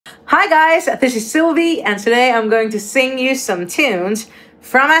Hi guys, this is Sylvie, and today I'm going to sing you some tunes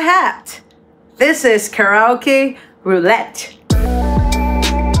from a hat. This is Karaoke Roulette.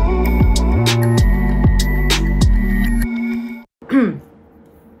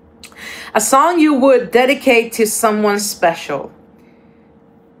 A song you would dedicate to someone special.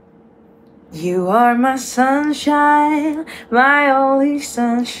 You are my sunshine, my only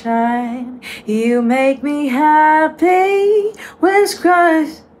sunshine. You make me happy when it's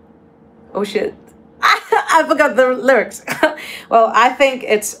cries. Oh shit. I forgot the lyrics. Well, I think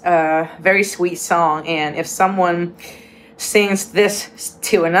it's a very sweet song, and if someone sings this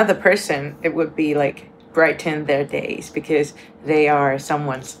to another person, it would be like brighten their days because they are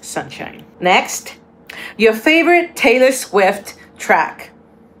someone's sunshine. Next, your favorite Taylor Swift track.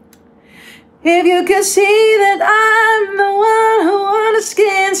 If you could see that I'm the one who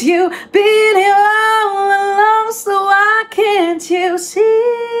understands you, been here all along, so why can't you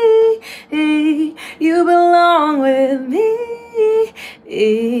see? You belong with me,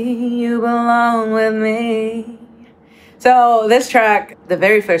 you belong with me. So this track, the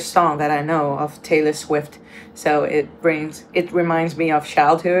very first song that I know of Taylor Swift, so it reminds me of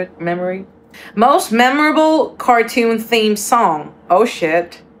childhood memory. Most memorable cartoon theme song. Oh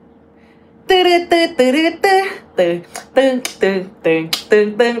shit.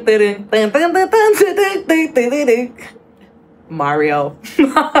 Mario.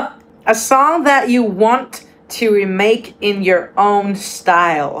 A song that you want to remake in your own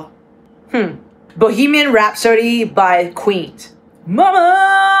style. Bohemian Rhapsody by Queen. Mama,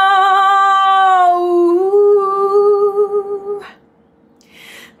 ooh,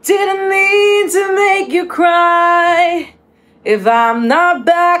 didn't mean to make you cry. If I'm not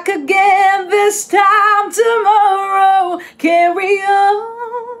back again this time tomorrow, carry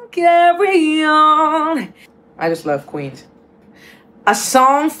on, carry on. I just love Queens. A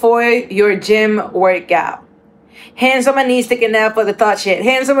song for your gym workout. Hands on my knees, sticking out for the thought shit.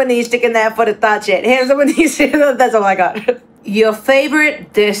 Hands on my knees, sticking out for the thought shit. Hands on my knees, that's all I got. Your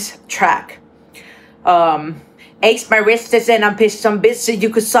favorite diss track. Aches my wrists and I'm pissed some bits so you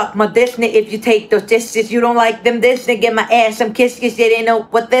could suck my Disney if you take those disses. You don't like them Disney, get my ass some kiss cause you didn't know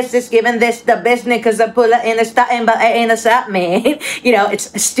what this is. Giving this the business cause I pull her in a starting but I ain't a sap man. You know,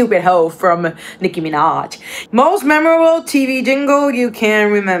 it's a stupid hoe from Nicki Minaj. Most memorable TV jingle you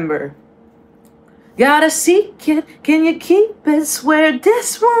can remember. Got a secret, can you keep it? Swear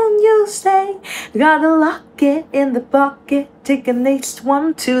this one you'll stay. Gotta lock it in the bucket, take the next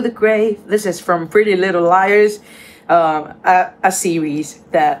one to the grave. This is from Pretty Little Liars, a series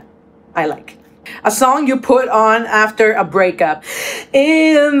that I like. A song you put on after a breakup.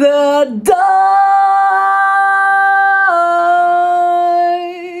 In the dark,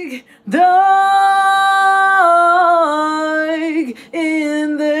 dark,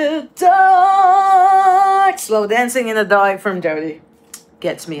 in the dark. Slow Dancing in the Dark from Joji.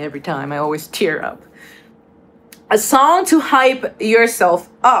 Gets me every time. I always tear up. A song to hype yourself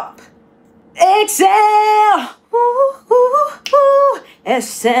up. Exhale! Ooh, ooh, ooh.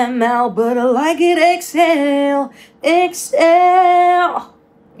 SML, but I like it. Exhale. Exhale.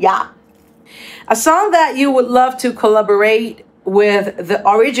 Yeah. A song that you would love to collaborate with the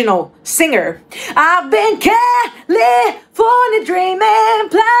original singer. I've been California dreaming,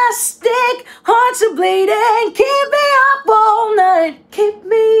 plastic hearts are bleeding, keep me up all night, keep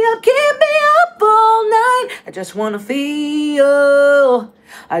me up all night. I just wanna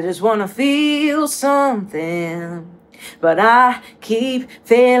feel something, but I keep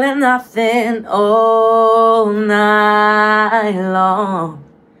feeling nothing all night long.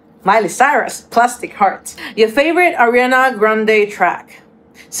 Miley Cyrus, Plastic Hearts. Your favorite Ariana Grande track.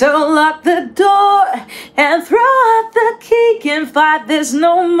 So lock the door and throw out the key. Can't fight this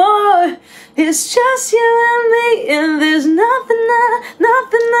no more. It's just you and me, and there's nothing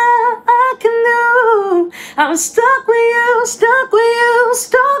I can do. I'm stuck with you, stuck with you,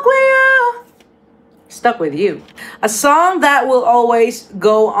 stuck with you. Stuck with you. A song that will always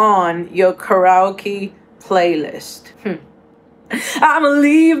go on your karaoke playlist. I'ma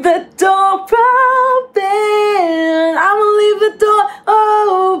leave the door open. I'ma leave the door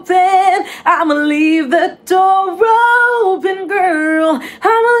open. I'ma leave the door open, girl.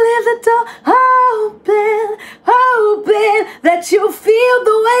 I'ma leave the door open, open. That you feel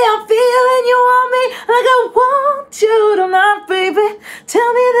the way I feel and you want me like I want you tonight, baby.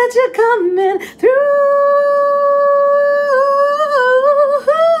 Tell me that you're coming through.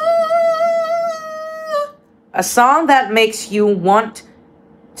 A song that makes you want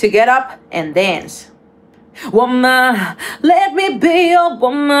to get up and dance. Woman, let me be your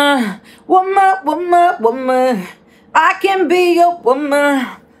woman. Woman, woman, woman. I can be your woman.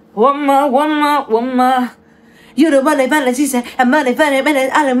 One more, one more, one more. You the money, money, she said, and money, money, money,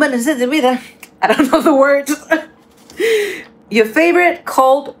 I don't money, says it either. I don't know the words. Your favorite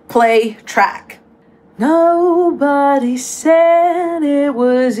Coldplay track? Nobody said it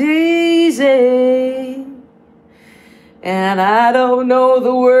was easy, and I don't know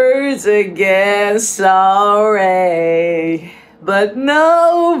the words again, sorry. But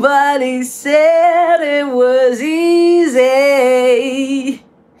nobody said it was easy.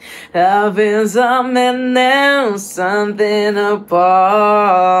 Having something else, something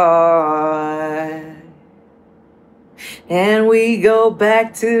apart. And we go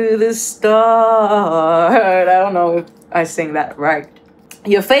back to the start. I don't know if I sing that right.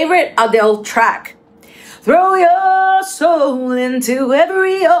 Your favorite Adele track? Throw your soul into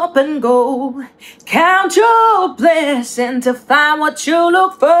every open goal. Count your blessing to find what you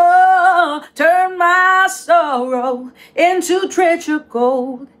look for. Turn my sorrow into treasure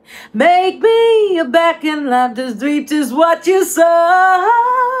gold. Make me a back in life to deep is what you saw.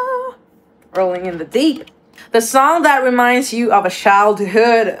 Rolling in the deep. The song that reminds you of a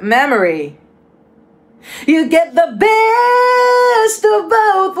childhood memory. You get the best of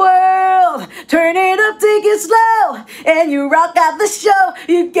both worlds. Turn it up, take it slow, and you rock out the show.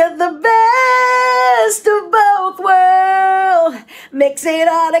 You get the best of both worlds. Mix it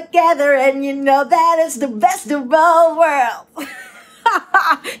all together, and you know that it's the best of both worlds.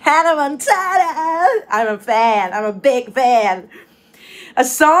 Hannah Montana. I'm a fan. I'm a big fan. A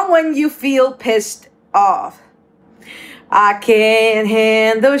song when you feel pissed off. I can't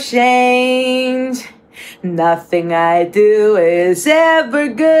handle change. Nothing I do is ever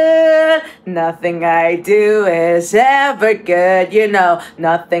good. Nothing I do is ever good. You know,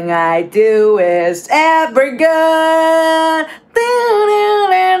 nothing I do is ever good.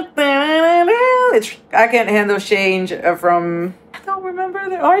 I can't handle change from, I don't remember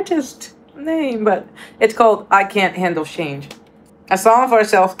the artist name, but it's called I Can't Handle Change. A song for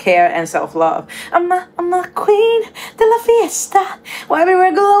self-care and self-love. I'm a queen de la fiesta. Why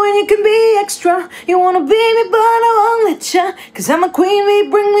everywhere glowing you can be extra. You wanna be me but I won't let ya. Cause I'm a queen, me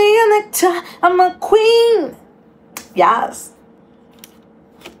bring me a nectar. I'm a queen. Yes.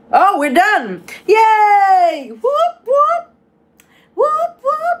 Oh, we're done. Yay! Woo!